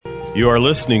You are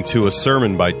listening to a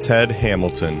sermon by Ted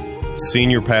Hamilton,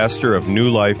 Senior Pastor of New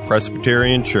Life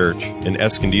Presbyterian Church in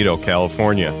Escondido,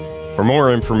 California. For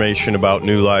more information about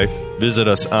New Life, visit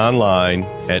us online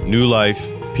at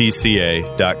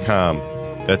newlifepca.com.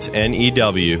 That's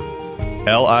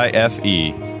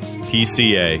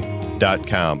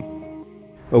NEWLIFEPCA.com.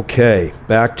 Okay,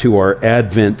 back to our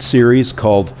Advent series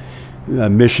called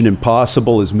Mission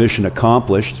Impossible is Mission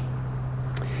Accomplished.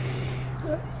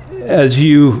 As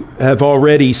you have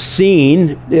already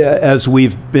seen, as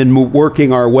we've been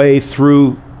working our way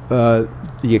through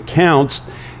the accounts,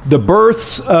 the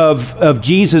births of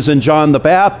Jesus and John the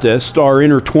Baptist are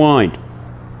intertwined.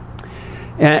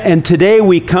 And today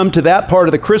we come to that part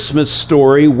of the Christmas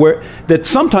story that's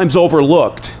sometimes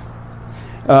overlooked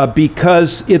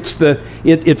because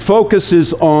it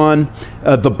focuses on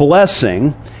the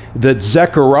blessing that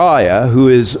Zechariah, who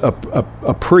is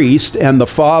a priest and the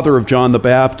father of John the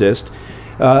Baptist,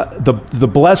 the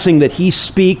blessing that he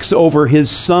speaks over his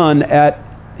son at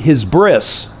his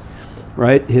bris,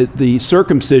 right? The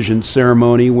circumcision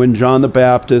ceremony when John the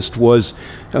Baptist was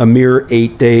a mere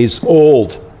 8 days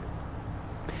old.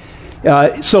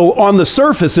 So on the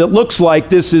surface, it looks like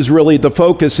the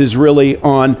focus is really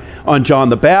on John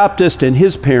the Baptist and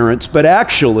his parents. But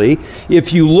actually,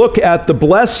 if you look at the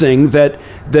blessing that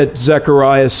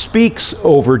Zechariah speaks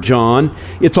over John,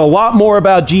 it's a lot more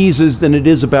about Jesus than it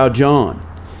is about John.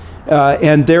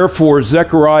 And therefore,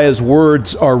 Zechariah's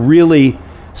words are really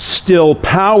still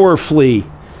powerfully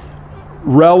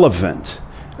relevant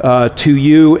to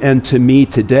you and to me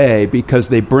today because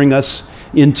they bring us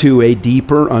into a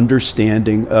deeper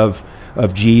understanding of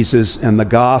Jesus and the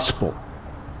gospel.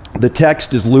 The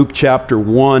text is Luke chapter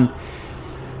 1,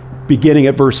 beginning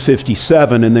at verse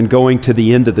 57 and then going to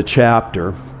the end of the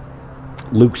chapter.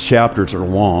 Luke's chapters are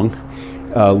long.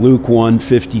 Luke 1,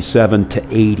 57 to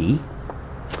 80.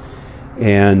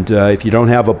 And if you don't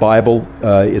have a Bible,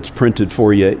 it's printed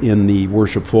for you in the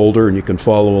worship folder, and you can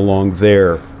follow along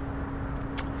there.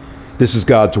 This is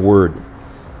God's word.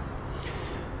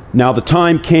 Now the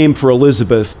time came for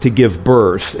Elizabeth to give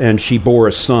birth, and she bore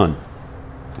a son.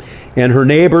 And her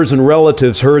neighbors and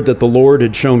relatives heard that the Lord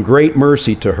had shown great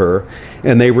mercy to her,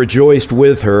 and they rejoiced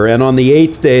with her. And on the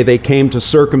 8th day they came to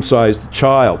circumcise the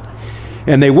child.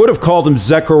 And they would have called him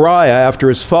Zechariah after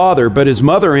his father, but his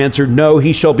mother answered, "No,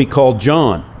 he shall be called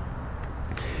John."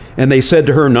 And they said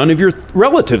to her, "None of your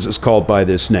relatives is called by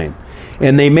this name."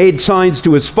 And they made signs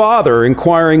to his father,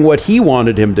 inquiring what he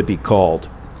wanted him to be called.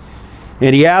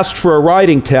 And he asked for a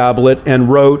writing tablet and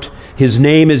wrote, "His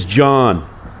name is John."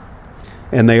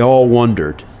 And they all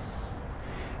wondered.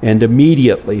 And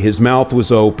immediately his mouth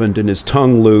was opened and his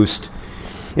tongue loosed,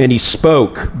 and he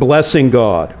spoke, blessing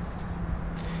God.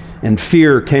 And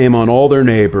fear came on all their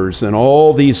neighbors, and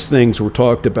all these things were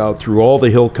talked about through all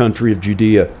the hill country of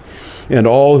Judea. And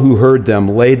all who heard them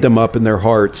laid them up in their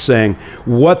hearts, saying,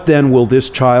 "What then will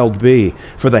this child be?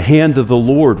 For the hand of the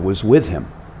Lord was with him."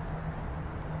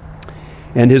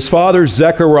 And his father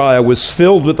Zechariah was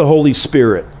filled with the Holy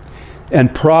Spirit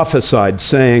and prophesied,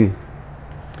 saying,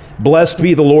 "Blessed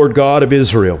be the Lord God of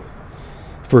Israel,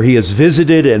 for he has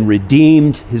visited and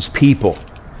redeemed his people,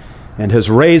 and has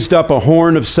raised up a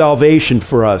horn of salvation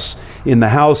for us in the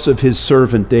house of his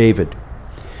servant David,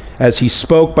 as he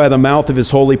spoke by the mouth of his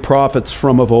holy prophets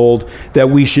from of old, that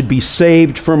we should be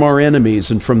saved from our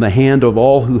enemies and from the hand of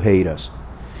all who hate us,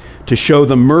 to show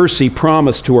the mercy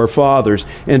promised to our fathers,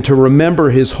 and to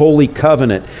remember his holy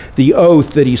covenant, the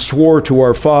oath that he swore to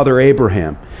our father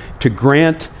Abraham, to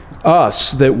grant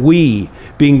us that we,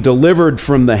 being delivered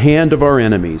from the hand of our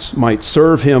enemies, might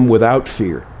serve him without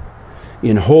fear,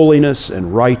 in holiness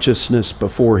and righteousness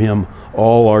before him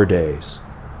all our days.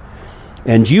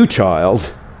 And you,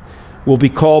 child, will be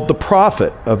called the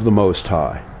prophet of the Most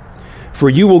High. For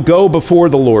you will go before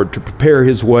the Lord to prepare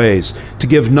his ways, to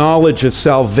give knowledge of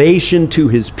salvation to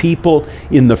his people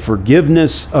in the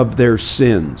forgiveness of their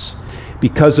sins,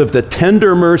 because of the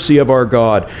tender mercy of our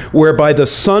God, whereby the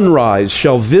sunrise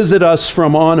shall visit us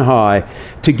from on high,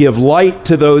 to give light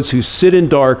to those who sit in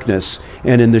darkness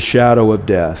and in the shadow of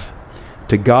death,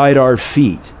 to guide our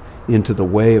feet into the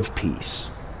way of peace."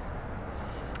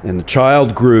 And the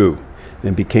child grew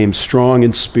and became strong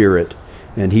in spirit,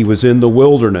 and he was in the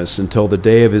wilderness until the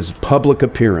day of his public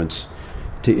appearance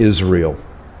to Israel.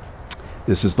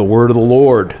 This is the word of the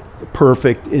Lord, the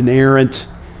perfect, inerrant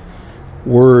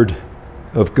word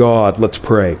of God. Let's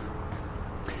pray.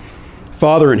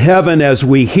 Father in heaven, as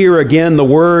we hear again the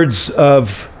words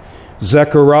of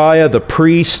Zechariah, the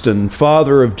priest and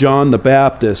father of John the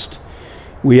Baptist,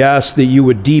 we ask that you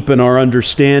would deepen our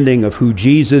understanding of who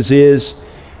Jesus is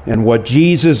and what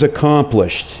Jesus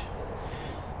accomplished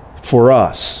for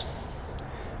us.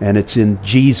 And it's in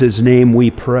Jesus' name we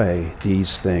pray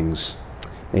these things.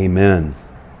 Amen.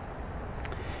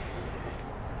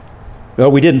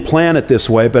 Well, we didn't plan it this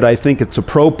way, but I think it's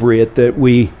appropriate that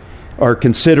we are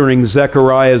considering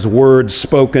Zechariah's words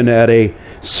spoken at a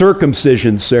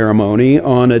circumcision ceremony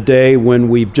on a day when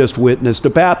we've just witnessed a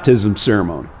baptism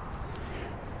ceremony.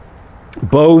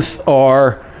 Both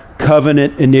are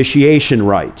covenant initiation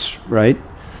rites, right?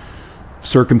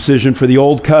 Circumcision for the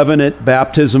old covenant,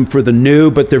 baptism for the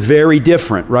new, but they're very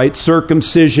different, right?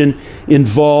 Circumcision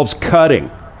involves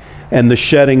cutting and the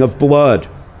shedding of blood.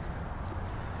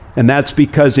 And that's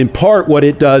because, in part, what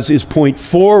it does is point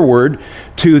forward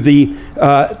to the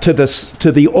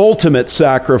ultimate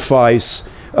sacrifice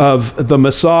of the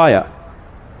Messiah.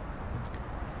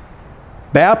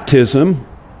 Baptism,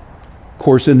 of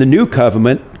course, in the new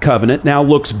covenant now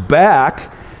looks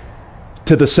back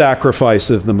to the sacrifice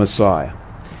of the Messiah,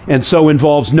 and so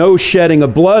involves no shedding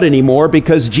of blood anymore,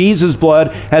 because Jesus'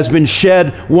 blood has been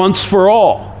shed once for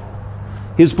all.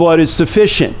 His blood is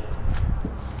sufficient.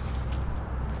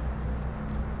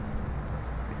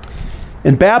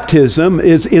 And baptism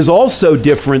is also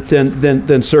different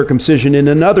than circumcision in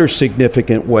another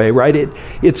significant way, right?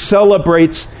 It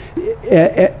celebrates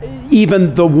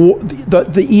even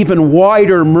the even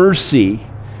wider mercy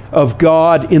of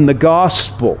God in the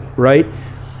gospel, right?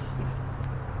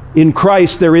 In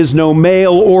Christ there is no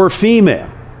male or female,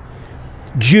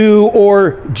 Jew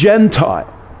or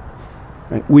Gentile.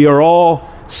 Right? We are all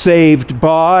saved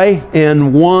by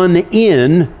and one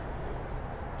in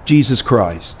Jesus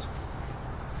Christ.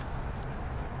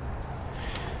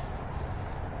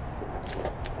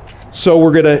 So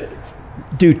we're going to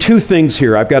do two things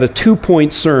here. I've got a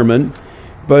 2-point sermon,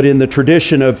 but in the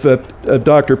tradition of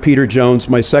Dr. Peter Jones,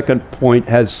 my second point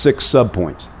has 6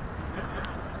 subpoints.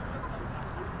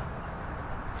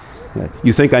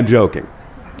 You think I'm joking,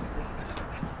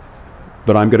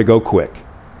 but I'm going to go quick.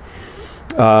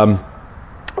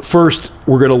 First,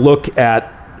 we're going to look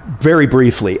at, very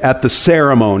briefly, at the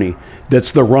ceremony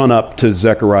that's the run-up to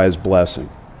Zechariah's blessing.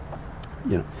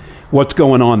 You know, what's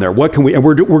going on there? What can we? And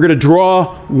we're going to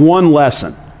draw one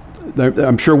lesson.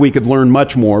 I'm sure we could learn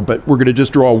much more, but we're going to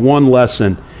just draw one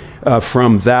lesson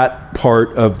from that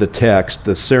part of the text,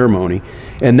 the ceremony,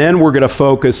 and then we're going to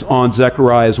focus on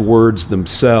Zechariah's words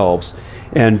themselves,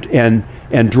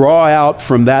 and draw out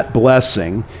from that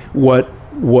blessing what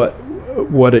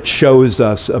it shows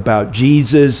us about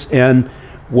Jesus and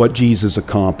what Jesus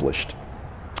accomplished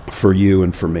for you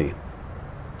and for me.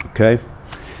 Okay?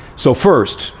 So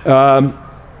first, the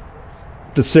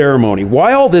ceremony.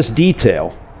 Why all this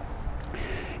detail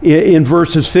in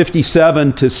verses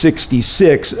 57 to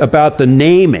 66 about the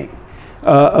naming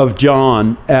of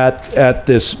John at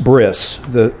this bris,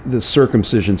 the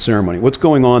circumcision ceremony? What's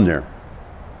going on there?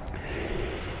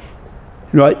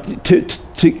 Right,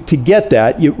 to get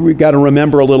that, we've got to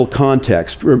remember a little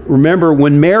context. Remember,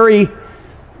 when Mary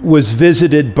was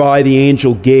visited by the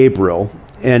angel Gabriel,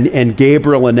 and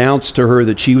Gabriel announced to her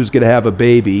that she was going to have a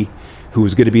baby who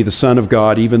was going to be the Son of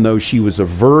God, even though she was a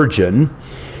virgin,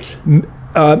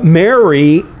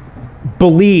 Mary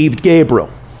believed Gabriel.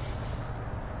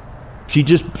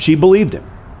 She believed him.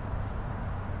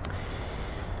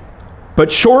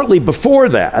 But shortly before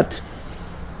that,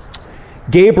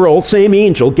 Gabriel, same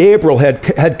angel, Gabriel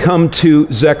had come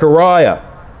to Zechariah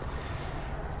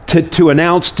to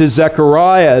announce to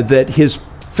Zechariah that his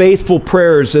faithful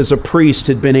prayers as a priest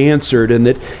had been answered, and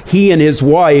that he and his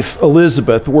wife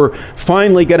Elizabeth were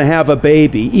finally going to have a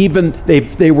baby. Even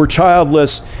they were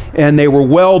childless, and they were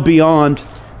well beyond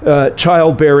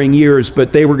childbearing years,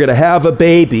 but they were going to have a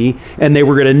baby, and they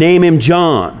were going to name him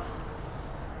John.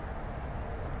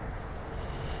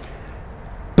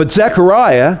 But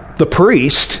Zechariah, the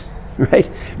priest,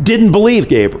 right, didn't believe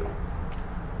Gabriel.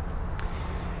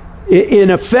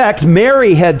 In effect,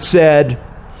 Mary had said,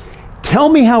 "Tell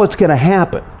me how it's going to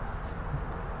happen."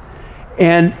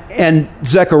 And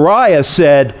Zechariah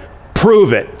said,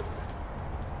 "Prove it."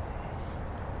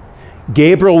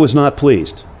 Gabriel was not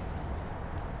pleased,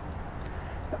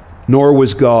 nor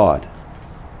was God,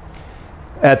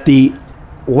 at the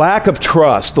lack of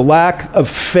trust, the lack of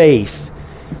faith,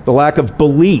 the lack of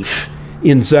belief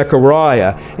in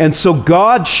Zechariah. And so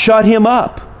God shut him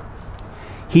up.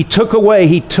 He took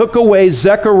away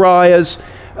Zechariah's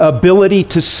ability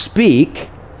to speak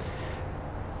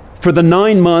for the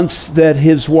 9 months that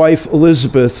his wife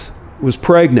Elizabeth was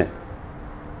pregnant.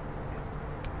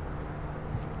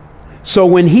 So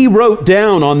when he wrote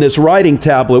down on this writing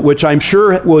tablet, which I'm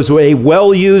sure was a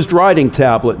well-used writing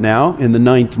tablet now in the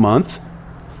 9th month,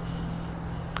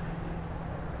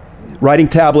 Writing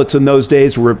tablets in those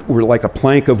days were like a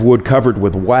plank of wood covered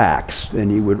with wax,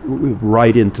 and he would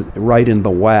write in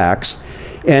the wax.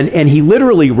 And he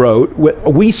literally wrote,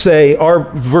 we say,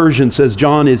 our version says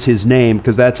John is his name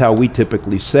because that's how we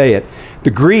typically say it.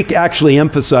 The Greek actually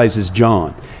emphasizes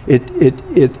John.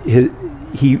 The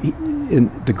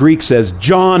Greek says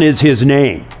John is his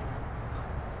name.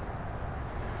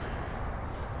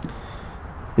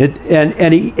 And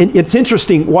it's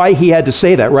interesting why he had to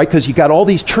say that, right? Because you got all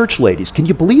these church ladies. Can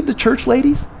you believe the church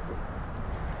ladies?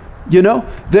 You know,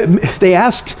 they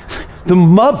asked the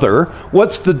mother,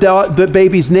 what's the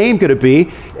baby's name going to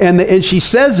be? And she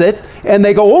says it, and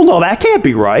they go, oh, no, that can't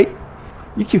be right.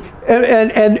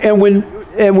 And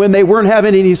when they weren't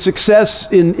having any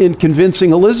success in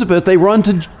convincing Elizabeth, they run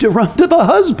to the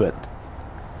husband.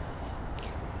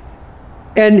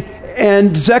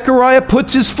 And Zechariah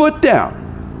puts his foot down.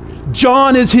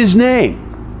 John is his name.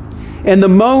 And the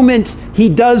moment he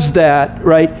does that,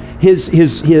 right, his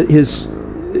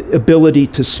ability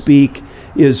to speak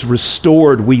is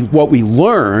restored. What we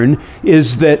learn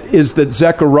is that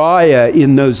Zechariah,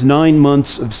 in those 9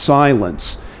 months of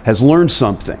silence, has learned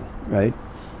something, right?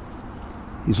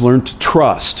 He's learned to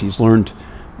trust. He's learned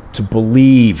to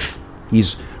believe.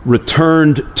 He's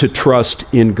returned to trust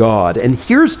in God. And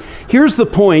here's the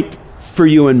point for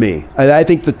you and me. I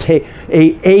think a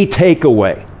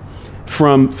takeaway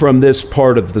from this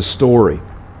part of the story.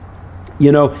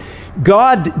 You know,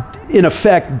 God, in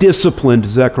effect, disciplined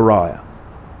Zechariah.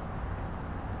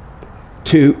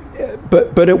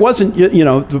 But it wasn't, you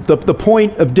know, the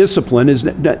point of discipline is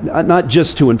not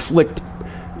just to inflict,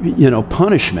 you know,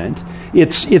 punishment.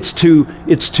 It's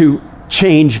to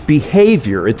change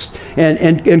behavior.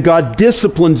 And God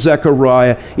disciplined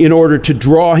Zechariah in order to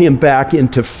draw him back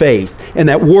into faith, and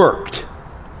that worked.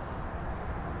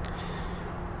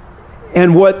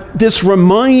 And what this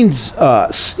reminds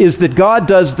us is that God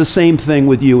does the same thing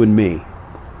with you and me.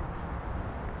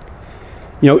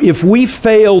 You know, if we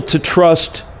fail to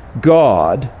trust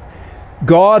God,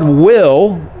 God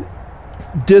will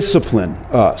discipline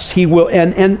us. He will,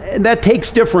 and that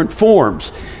takes different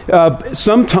forms.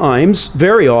 Sometimes,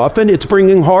 very often, it's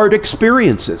bringing hard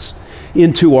experiences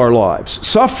into our lives,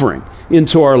 suffering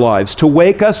into our lives, to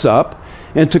wake us up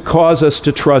and to cause us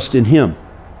to trust in Him.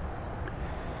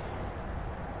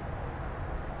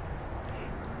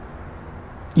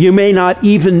 You may not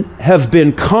even have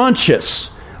been conscious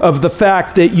of the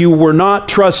fact that you were not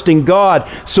trusting God,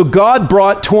 so God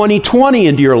brought 2020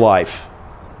 into your life.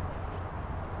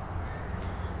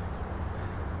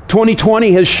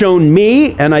 2020 has shown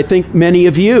me, and I think many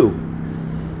of you,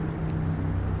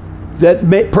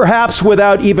 that perhaps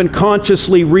without even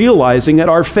consciously realizing it,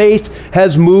 our faith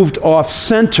has moved off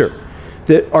center.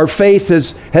 That our faith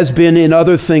has been in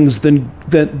other things than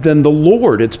the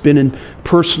Lord. It's been in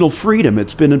personal freedom.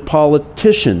 It's been in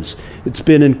politicians. It's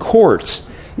been in courts,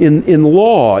 in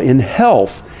law, in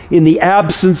health, in the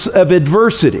absence of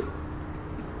adversity.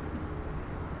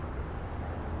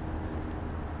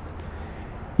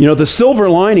 You know, the silver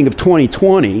lining of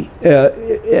 2020,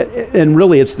 and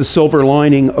really it's the silver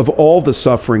lining of all the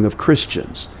suffering of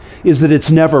Christians, is that it's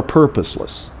never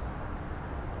purposeless.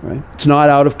 Right? It's not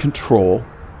out of control,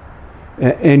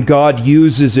 and God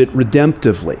uses it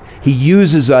redemptively. He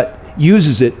uses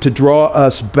it to draw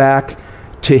us back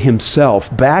to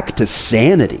Himself, back to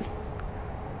sanity.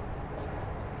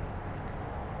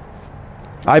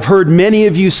 I've heard many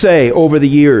of you say over the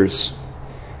years,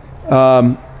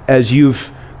 as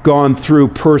you've gone through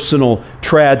personal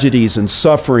tragedies and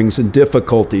sufferings and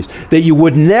difficulties, that you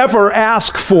would never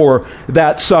ask for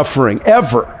that suffering,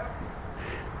 ever.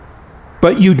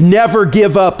 But you'd never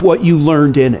give up what you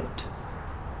learned in it.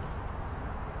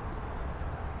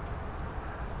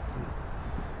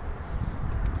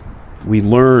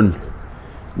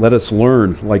 Let us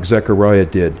learn, like Zechariah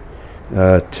did,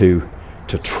 to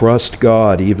trust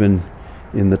God even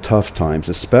in the tough times,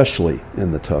 especially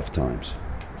in the tough times.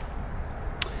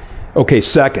 Okay,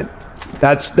 second,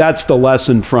 that's the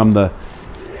lesson from the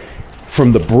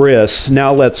bris.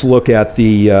 Now let's look at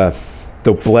the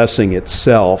blessing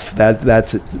itself.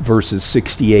 That's verses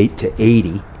 68 to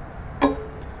 80.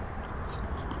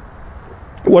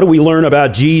 What do we learn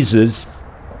about Jesus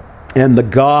and the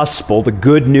gospel, the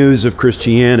good news of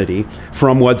Christianity,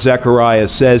 from what Zechariah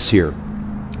says here?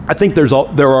 I think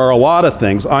there are a lot of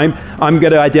things. I'm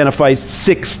going to identify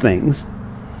 6 things,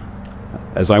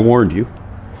 as I warned you,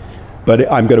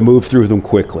 but I'm going to move through them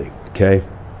quickly, okay?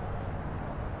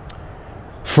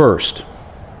 First,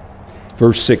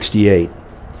 verse 68.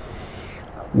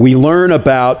 We learn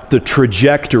about the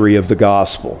trajectory of the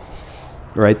gospel,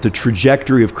 right? The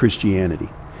trajectory of Christianity.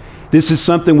 This is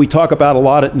something we talk about a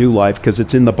lot at New Life because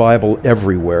it's in the Bible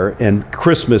everywhere, and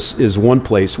Christmas is one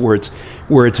place where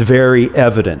it's very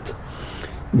evident.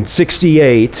 In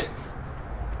 68,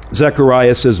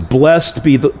 Zechariah says, Blessed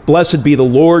be the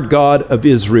Lord God of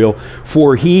Israel,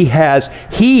 for he has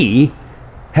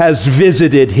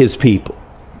visited his people.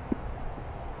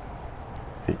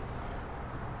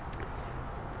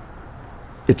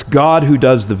 It's God who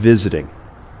does the visiting.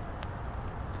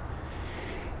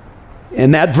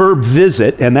 And that verb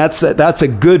visit, and that's a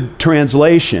good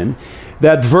translation.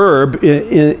 That verb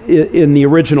in the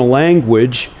original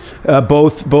language,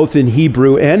 both in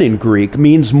Hebrew and in Greek,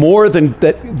 means more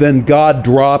than God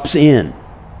drops in.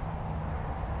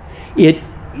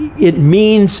 It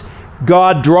means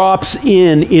God drops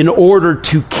in order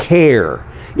to care,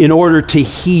 in order to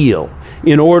heal,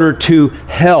 in order to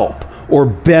help or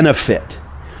benefit.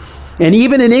 And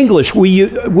even in English,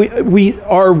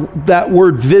 that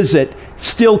word visit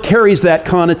still carries that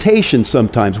connotation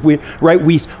sometimes.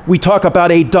 We talk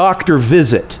about a doctor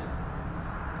visit.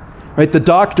 Right? The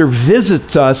doctor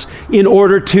visits us in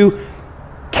order to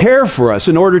care for us,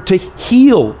 in order to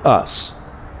heal us.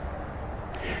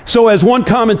 So as one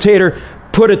commentator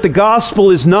put it, the gospel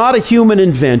is not a human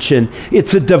invention,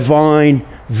 it's a divine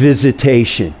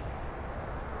visitation.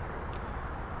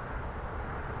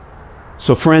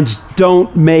 So friends,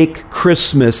 don't make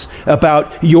Christmas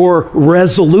about your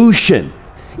resolution.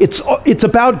 It's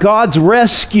about God's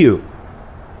rescue.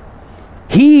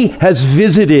 He has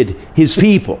visited his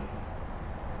people.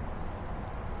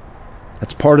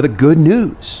 That's part of the good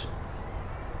news.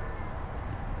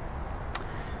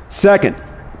 Second,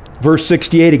 verse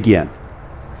 68 again.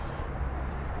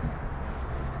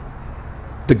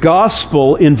 The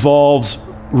gospel involves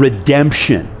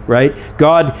redemption, right?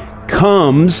 God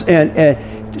comes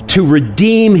and to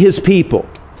redeem his people.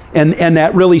 And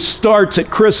that really starts at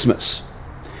Christmas.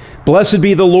 Blessed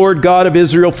be the Lord God of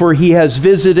Israel, for he has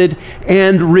visited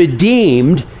and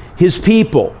redeemed his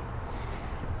people.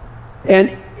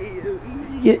 And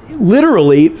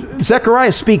literally,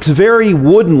 Zechariah speaks very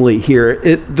woodenly here.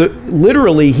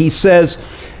 Literally, he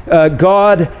says,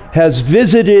 God has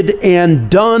visited and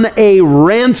done a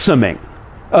ransoming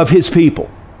of his people.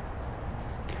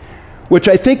 Which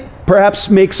I think perhaps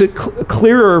makes it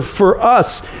clearer for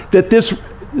us that this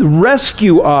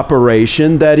rescue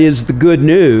operation, that is the good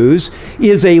news,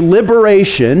 is a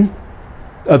liberation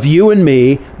of you and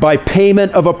me by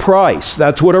payment of a price.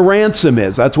 That's what a ransom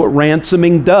is. That's what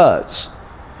ransoming does.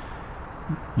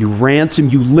 You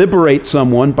liberate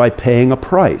someone by paying a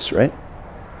price, right?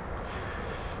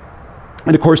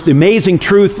 And of course, the amazing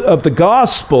truth of the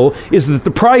gospel is that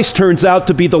the price turns out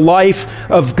to be the life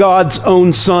of God's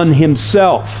own Son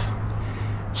himself.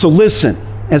 So listen,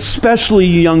 especially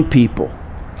you young people,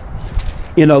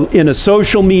 in a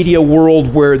social media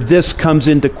world where this comes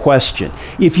into question,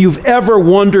 if you've ever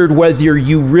wondered whether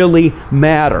you really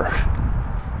matter,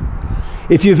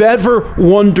 if you've ever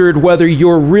wondered whether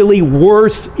you're really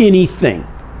worth anything,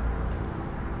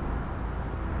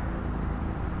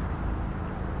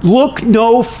 look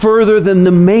no further than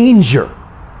the manger.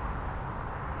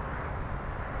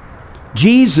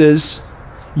 Jesus,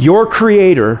 your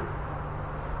Creator,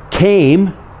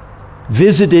 came,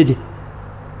 visited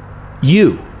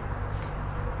you,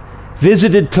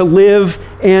 visited to live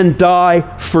and die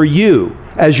for you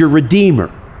as your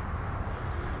Redeemer,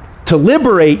 to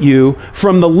liberate you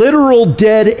from the literal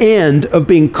dead end of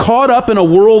being caught up in a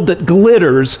world that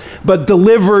glitters but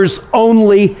delivers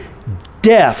only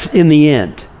death in the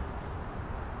end.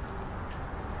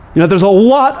 You know, there's a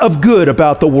lot of good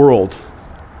about the world.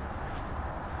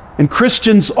 And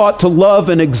Christians ought to love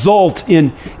and exult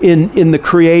in the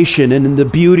creation and in the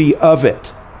beauty of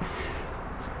it.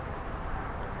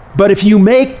 But if you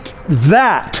make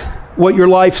that what your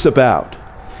life's about,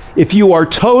 if you are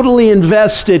totally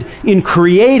invested in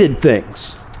created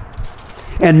things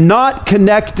and not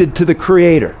connected to the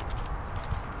Creator,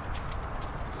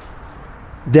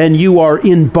 then you are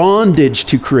in bondage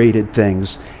to created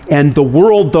things. And the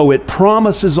world, though it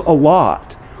promises a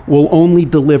lot, will only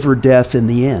deliver death in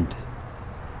the end.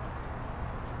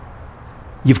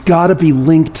 You've got to be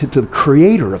linked to the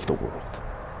Creator of the world.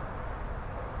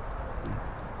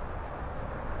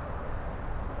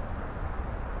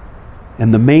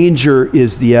 And the manger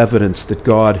is the evidence that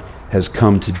God has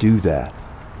come to do that.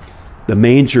 The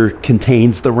manger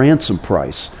contains the ransom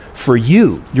price for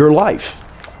you, your life.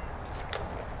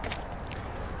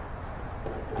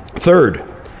 Third,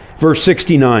 verse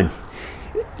 69.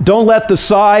 Don't let the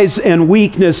size and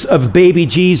weakness of baby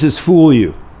Jesus fool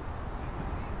you.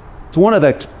 It's one of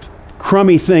the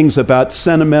crummy things about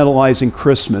sentimentalizing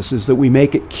Christmas is that we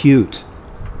make it cute.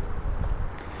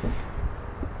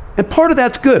 And part of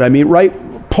that's good. I mean, right?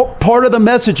 Part of the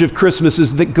message of Christmas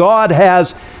is that God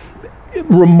has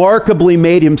remarkably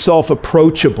made himself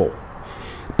approachable.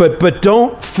 But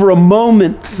don't for a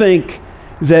moment think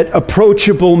that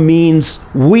approachable means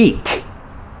weak.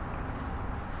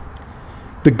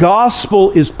 The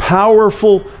gospel is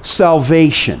powerful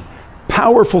salvation.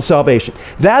 Powerful salvation.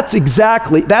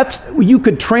 You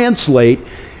could translate,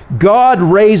 God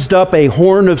raised up a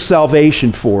horn of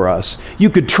salvation for us. You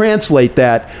could translate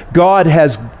that, God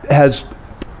has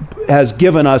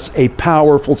given us a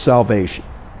powerful salvation.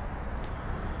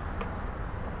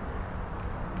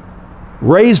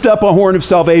 Raised up a horn of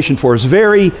salvation for us.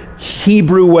 Very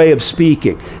Hebrew way of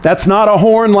speaking. That's not a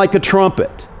horn like a trumpet.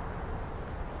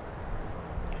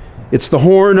 It's the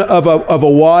horn of a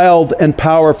wild and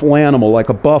powerful animal like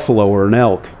a buffalo or an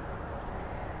elk.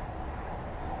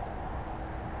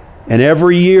 And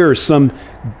every year some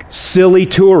silly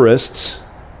tourists,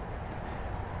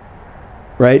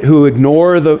 right, who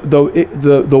ignore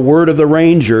the word of the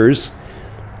rangers,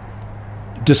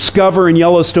 discover in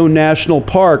Yellowstone National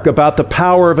Park about the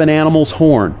power of an animal's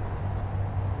horn.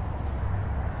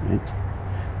 Right?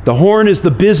 The horn is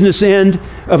the business end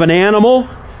of an animal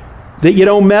that you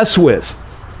don't mess with.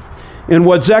 And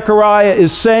what Zechariah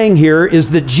is saying here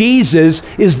is that Jesus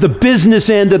is the business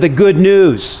end of the good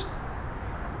news.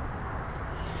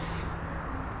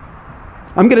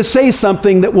 I'm going to say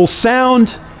something that will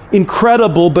sound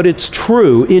incredible, but it's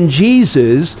true. In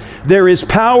Jesus, there is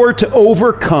power to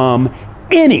overcome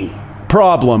any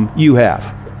problem you have.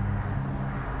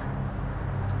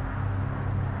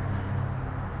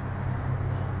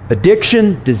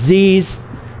 Addiction, disease,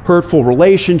 hurtful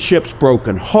relationships,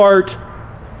 broken heart,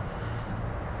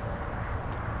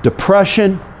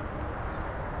 depression,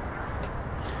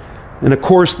 and of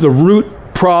course the root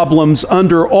problems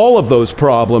under all of those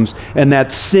problems, and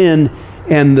that's sin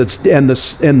and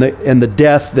the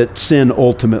death that sin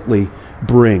ultimately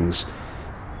brings.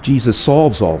 Jesus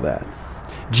solves all that.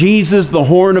 Jesus, the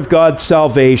horn of God's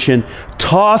salvation,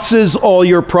 tosses all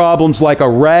your problems like a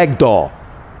rag doll.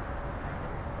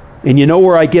 And you know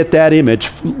where I get that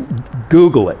image?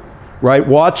 Google it, right?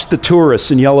 Watch the tourists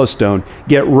in Yellowstone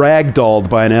get ragdolled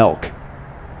by an elk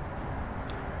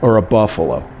or a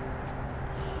buffalo.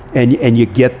 And you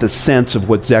get the sense of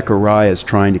what Zechariah is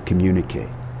trying to communicate.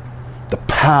 The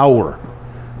power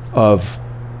of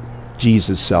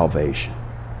Jesus' salvation.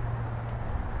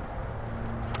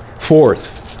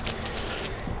 Fourth,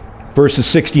 verses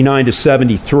 69 to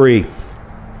 73.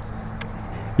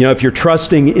 You know, if you're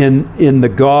trusting in the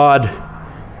God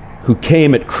who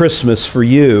came at Christmas for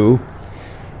you,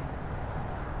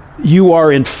 you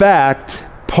are in fact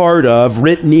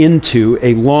written into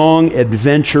a long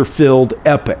adventure-filled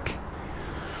epic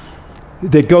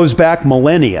that goes back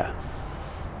millennia,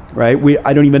 right?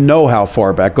 I don't even know how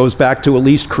far back. It goes back to at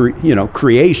least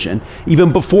creation,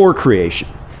 even before creation.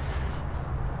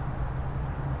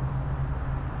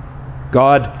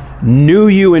 God knew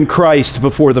you in Christ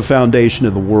before the foundation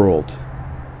of the world.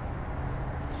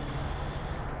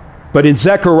 But in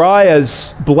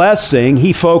Zechariah's blessing,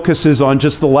 he focuses on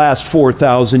just the last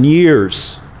 4,000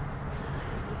 years.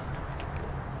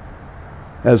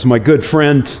 As my good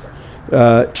friend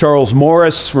Charles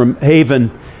Morris from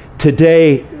Haven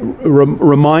today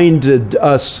reminded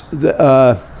us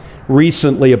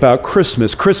recently about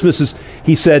Christmas. Christmas is,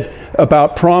 he said,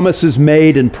 about promises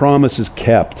made and promises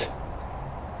kept.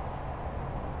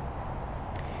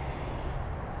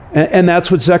 And that's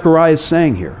what Zechariah is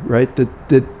saying here, right?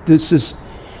 That this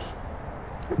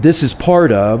is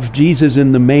part of, Jesus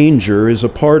in the manger is a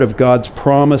part of God's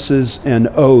promises and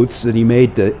oaths that he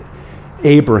made to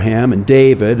Abraham and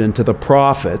David and to the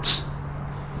prophets.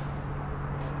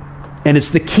 And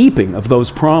it's the keeping of those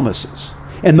promises.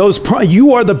 And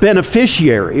you are the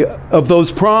beneficiary of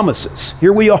those promises.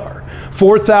 Here we are,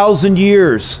 4,000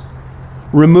 years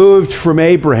removed from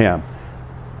Abraham,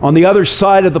 on the other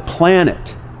side of the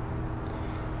planet.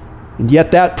 And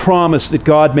yet that promise that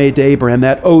God made to Abraham,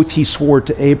 that oath he swore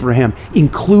to Abraham,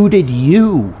 included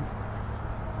you.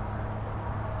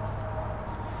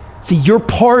 See, you're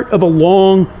part of a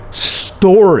long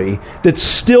story that's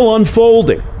still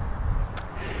unfolding.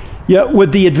 Yet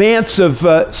with the advance of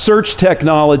search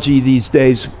technology these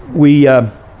days,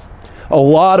 a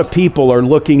lot of people are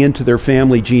looking into their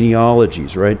family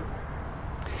genealogies, right?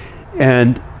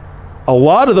 And a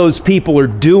lot of those people are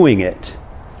doing it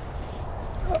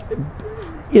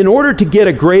in order to get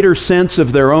a greater sense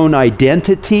of their own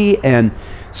identity and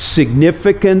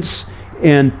significance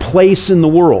and place in the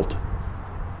world.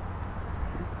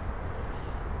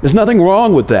 There's nothing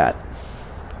wrong with that.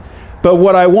 But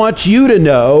what I want you to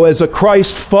know as a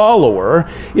Christ follower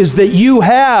is that you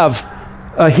have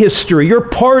a history. You're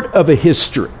part of a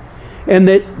history. And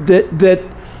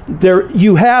that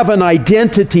you have an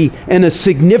identity and a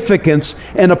significance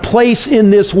and a place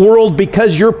in this world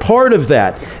because you're part of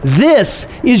that. This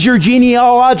is your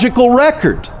genealogical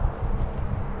record.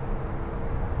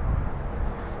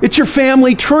 It's your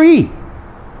family tree.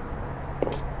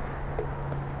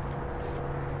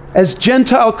 As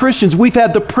Gentile Christians, we've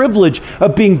had the privilege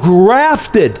of being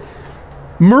grafted,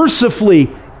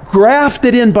 mercifully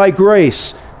grafted in by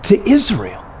grace to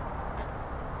Israel.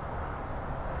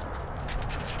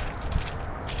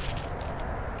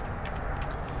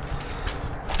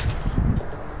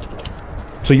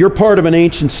 So you're part of an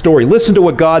ancient story. Listen to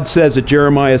what God says at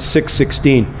Jeremiah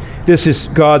 6:16. This is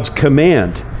God's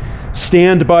command.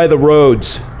 Stand by the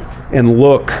roads and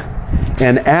look,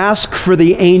 and ask for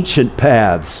the ancient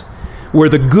paths where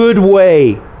the good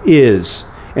way is,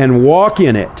 and walk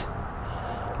in it,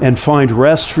 and find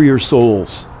rest for your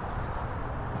souls.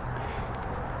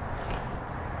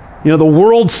 You know, the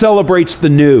world celebrates the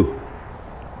new.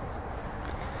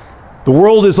 The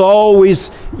world is always,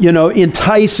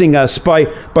 enticing us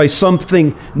by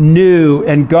something new,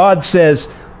 and God says,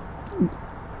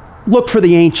 look for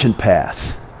the ancient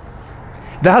path.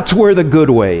 That's where the good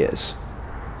way is.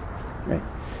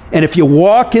 And if you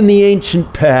walk in the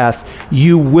ancient path,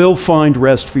 you will find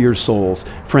rest for your souls.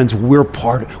 Friends, we're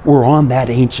on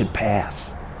that ancient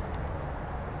path.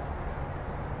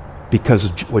 Because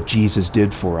of what Jesus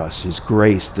did for us, his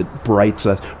grace that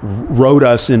wrote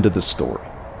us into the story.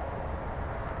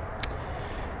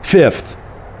 Fifth,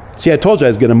 see, I told you I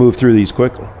was going to move through these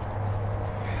quickly.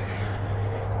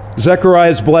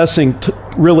 Zechariah's blessing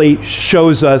really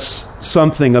shows us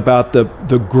something about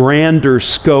the grander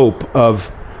scope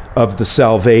of the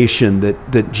salvation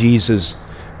that Jesus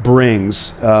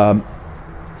brings and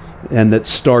that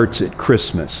starts at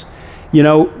Christmas.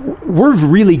 We're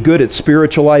really good at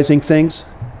spiritualizing things.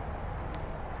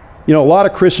 A lot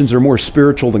of Christians are more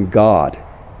spiritual than God.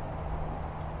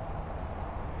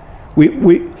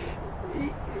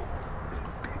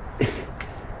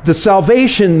 The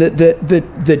salvation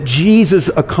that Jesus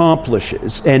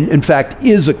accomplishes, and in fact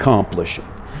is accomplishing,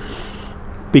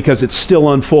 because it's still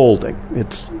unfolding.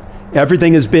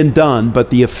 Everything has been done,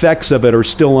 but the effects of it are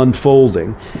still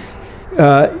unfolding.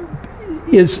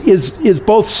 Is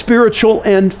both spiritual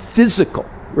and physical,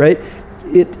 right?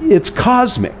 It's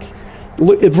cosmic.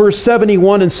 Look at verse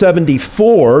 71 and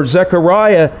 74.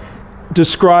 Zechariah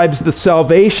describes the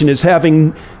salvation as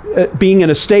being in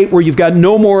a state where you've got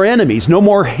no more enemies, no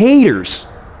more haters.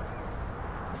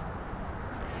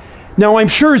 Now, I'm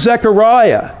sure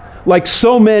Zechariah, like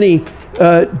so many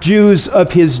Jews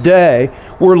of his day,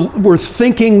 were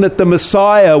thinking that the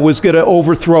Messiah was going to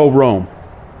overthrow Rome,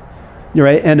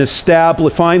 right, and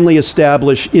finally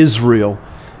establish Israel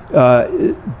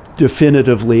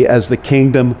definitively as the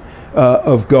kingdom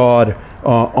of God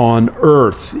on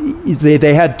earth.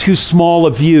 They had too small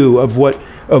a view of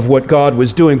what God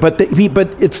was doing, but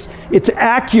it's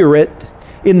accurate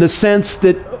in the sense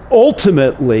that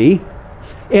ultimately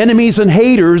enemies and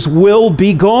haters will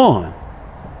be gone,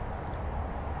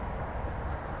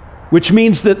 which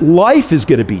means that life is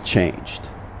going to be changed.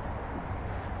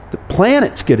 The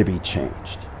planet's going to be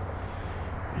changed.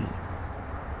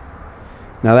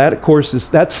 Now that, of course,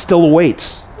 that still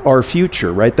awaits our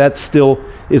future, right? That still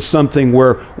is something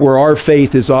where our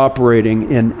faith is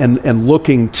operating and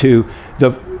looking to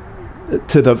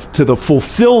the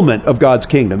fulfillment of God's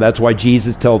kingdom. That's why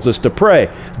Jesus tells us to pray,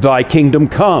 "Thy kingdom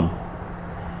come."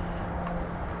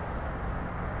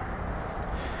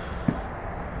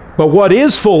 But what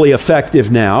is fully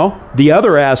effective now, the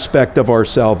other aspect of our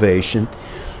salvation,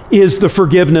 is the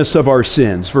forgiveness of our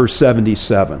sins, verse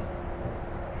 77.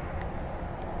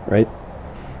 Right?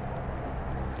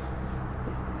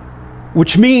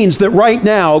 Which means that right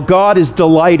now, God is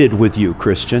delighted with you,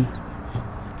 Christian.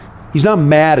 He's not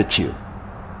mad at you.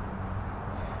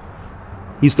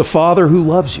 He's the Father who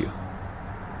loves you.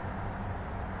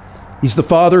 He's the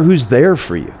Father who's there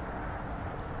for you.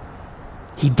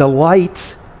 He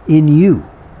delights in you.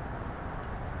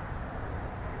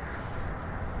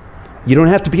 You don't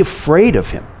have to be afraid of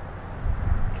him.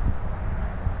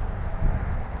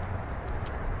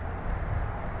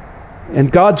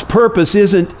 And God's purpose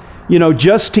isn't,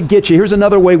 just to get you. Here's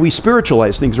another way we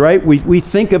spiritualize things, right? We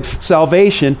think of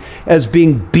salvation as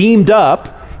being beamed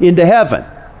up into heaven.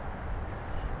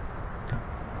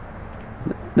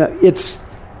 Now, it's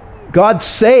God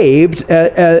saved,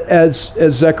 as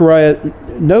Zechariah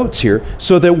notes here,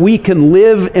 so that we can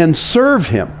live and serve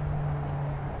him.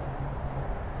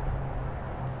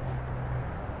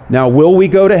 Now, will we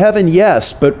go to heaven?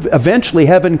 Yes, but eventually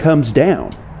heaven comes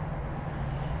down.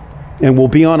 And we'll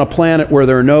be on a planet where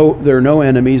there are no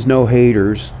enemies, no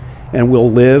haters, and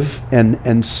we'll live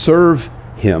and serve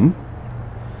Him.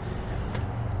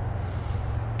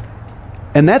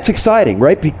 And that's exciting,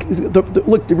 right?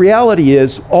 Look, the reality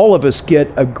is all of us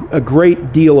get a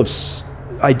great deal of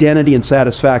identity and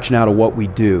satisfaction out of what we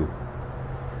do.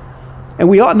 And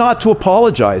we ought not to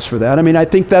apologize for that. I mean, I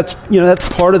think that's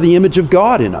part of the image of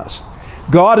God in us.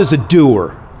 God is a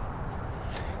doer.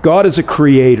 God is a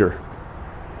creator.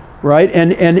 Right?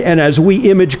 And as we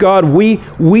image God, we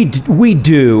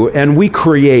do, and we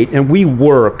create, and we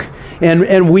work,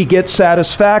 and we get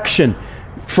satisfaction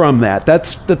from that.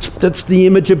 That's the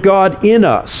image of God in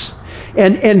us.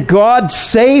 And God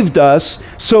saved us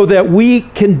so that we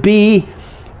can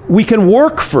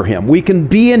work for Him. We can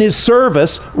be in His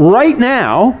service right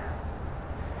now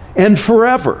and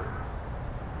forever.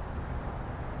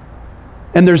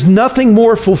 And there's nothing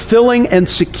more fulfilling and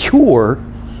secure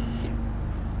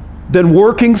than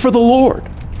working for the Lord.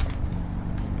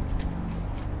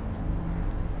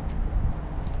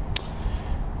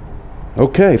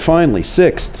 Okay, finally,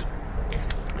 sixth,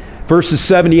 verses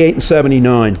 78 and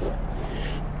 79.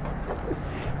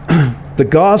 The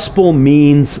gospel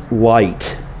means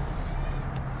light.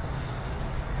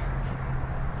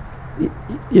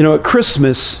 At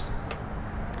Christmas,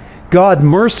 God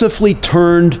mercifully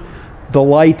turned the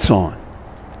lights on.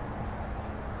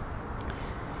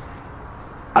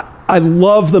 I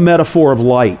love the metaphor of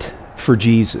light for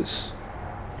Jesus.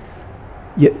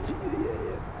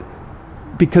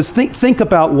 Because think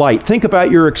about light. Think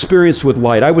about your experience with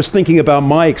light. I was thinking about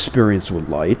my experience with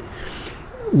light.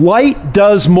 Light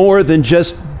does more than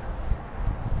just,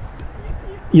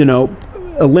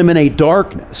 eliminate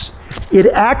darkness. It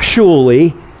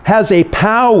actually has a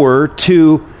power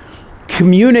to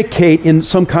communicate in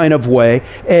some kind of way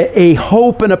a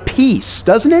hope and a peace,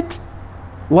 doesn't it?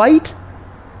 Light?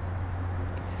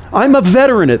 I'm a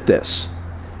veteran at this.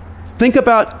 Think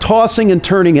about tossing and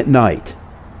turning at night.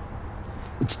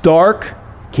 It's dark,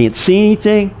 can't see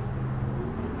anything,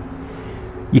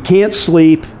 you can't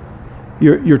sleep,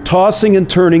 you're tossing and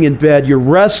turning in bed, you're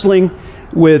wrestling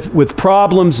with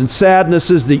problems and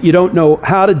sadnesses that you don't know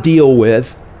how to deal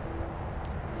with.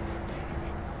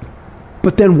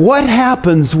 But then what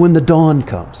happens when the dawn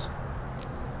comes?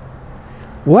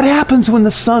 What happens when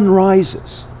the sun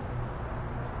rises?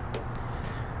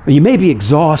 You may be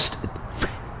exhausted,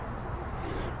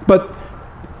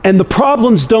 and the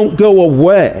problems don't go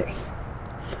away,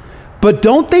 but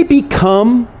don't they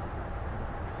become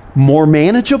more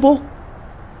manageable?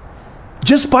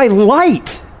 Just by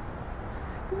light,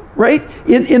 right?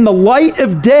 In the light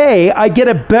of day, I get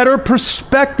a better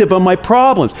perspective on my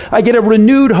problems. I get a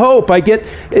renewed hope. I get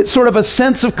sort of a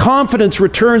sense of confidence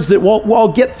returns that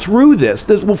I'll get through this.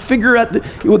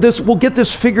 We'll get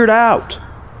this figured out.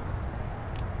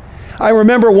 I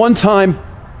remember one time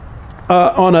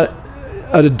on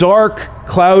a dark,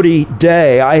 cloudy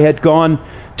day, I had gone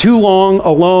too long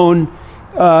alone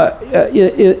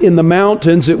in the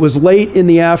mountains. It was late in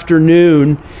the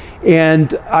afternoon,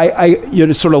 and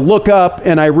I sort of look up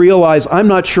and I realize I'm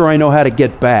not sure I know how to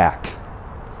get back.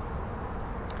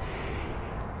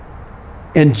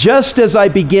 And just as I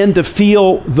begin to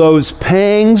feel those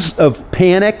pangs of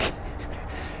panic,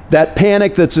 that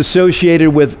panic that's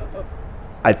associated with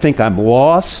I think I'm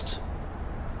lost,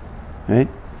 right?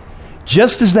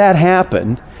 Just as that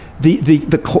happened,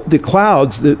 the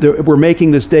clouds that were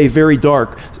making this day very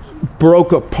dark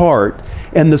broke apart,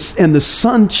 and the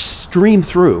sun streamed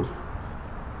through,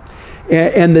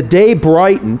 and the day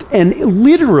brightened, and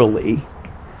literally,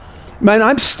 man,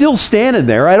 I'm still standing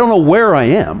there. I don't know where I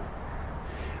am,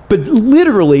 but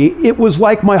literally, it was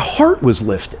like my heart was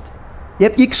lifted.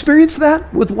 You experienced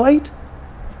that with light?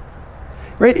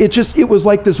 Right? It was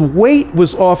like this weight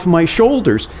was off my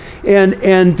shoulders,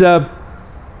 and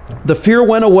the fear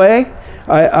went away.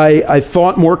 I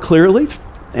thought more clearly,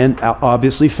 and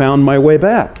obviously found my way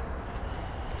back.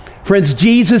 Friends,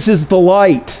 Jesus is the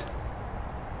light.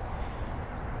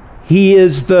 He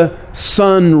is the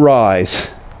sunrise.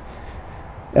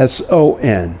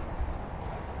 S-O-N.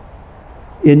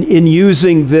 In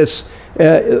using this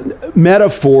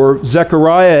metaphor,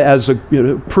 Zechariah, as a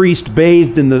priest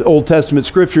bathed in the Old Testament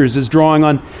scriptures, is drawing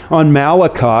on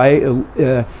Malachi,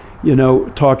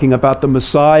 talking about the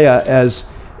Messiah as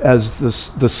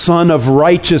the Son of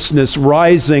Righteousness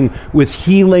rising with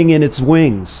healing in its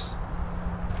wings.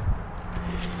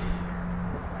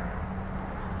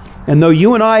 And though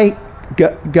you and I,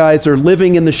 guys, are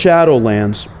living in the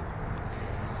Shadowlands,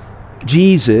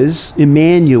 Jesus,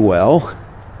 Emmanuel,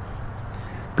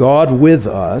 God with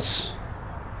us,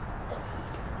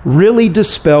 really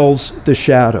dispels the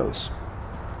shadows,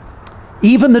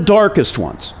 even the darkest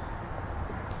ones.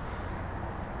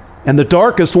 And the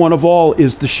darkest one of all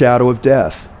is the shadow of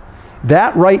death.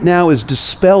 That right now is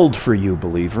dispelled for you,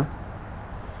 believer.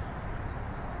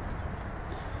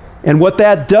 And what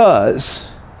that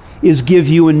does is give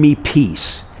you and me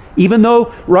peace. Even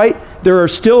though, right, there are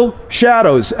still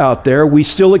shadows out there, we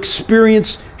still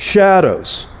experience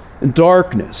shadows and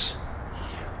darkness.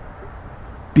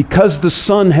 Because the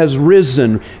sun has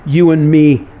risen, you and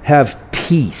me have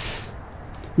peace.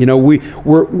 You know,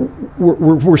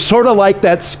 we're sort of like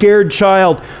that scared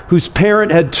child whose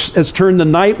parent has turned the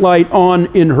nightlight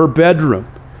on in her bedroom.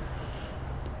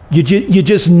 You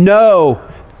just know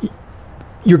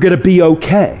you're going to be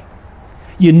okay.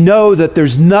 You know that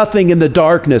there's nothing in the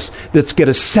darkness that's going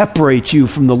to separate you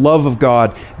from the love of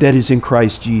God that is in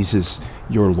Christ Jesus,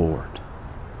 your Lord.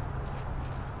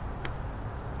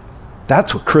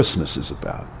 That's what Christmas is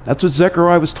about. That's what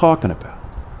Zechariah was talking about.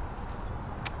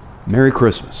 Merry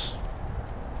Christmas.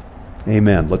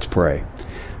 Amen. Let's pray.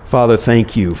 Father,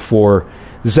 thank you for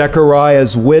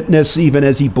Zechariah's witness, even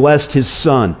as he blessed his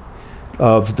son,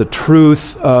 of the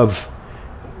truth of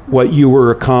what you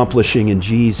were accomplishing in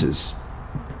Jesus.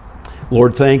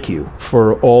 Lord, thank you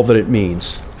for all that it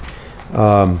means.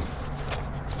 I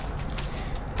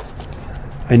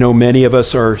know many of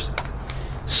us are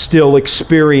still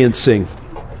experiencing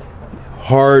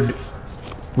hard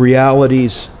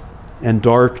realities and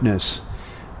darkness,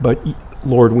 but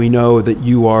Lord, we know that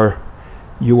you are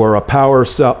a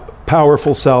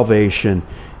powerful salvation,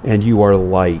 and you are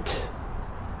light.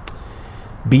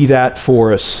 Be that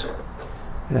for us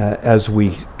as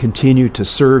we continue to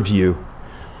serve you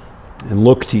and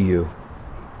look to you.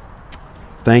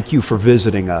 Thank you for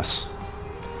visiting us.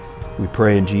 We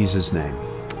pray in Jesus' name.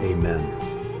 Amen.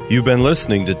 You've been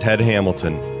listening to Ted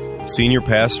Hamilton, Senior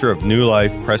Pastor of New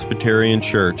Life Presbyterian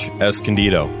Church,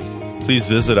 Escondido. Please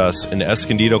visit us in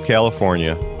Escondido,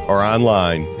 California, or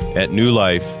online at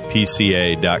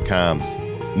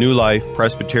newlifepca.com. New Life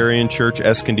Presbyterian Church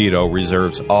Escondido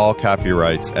reserves all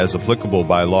copyrights as applicable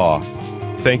by law.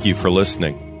 Thank you for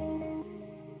listening.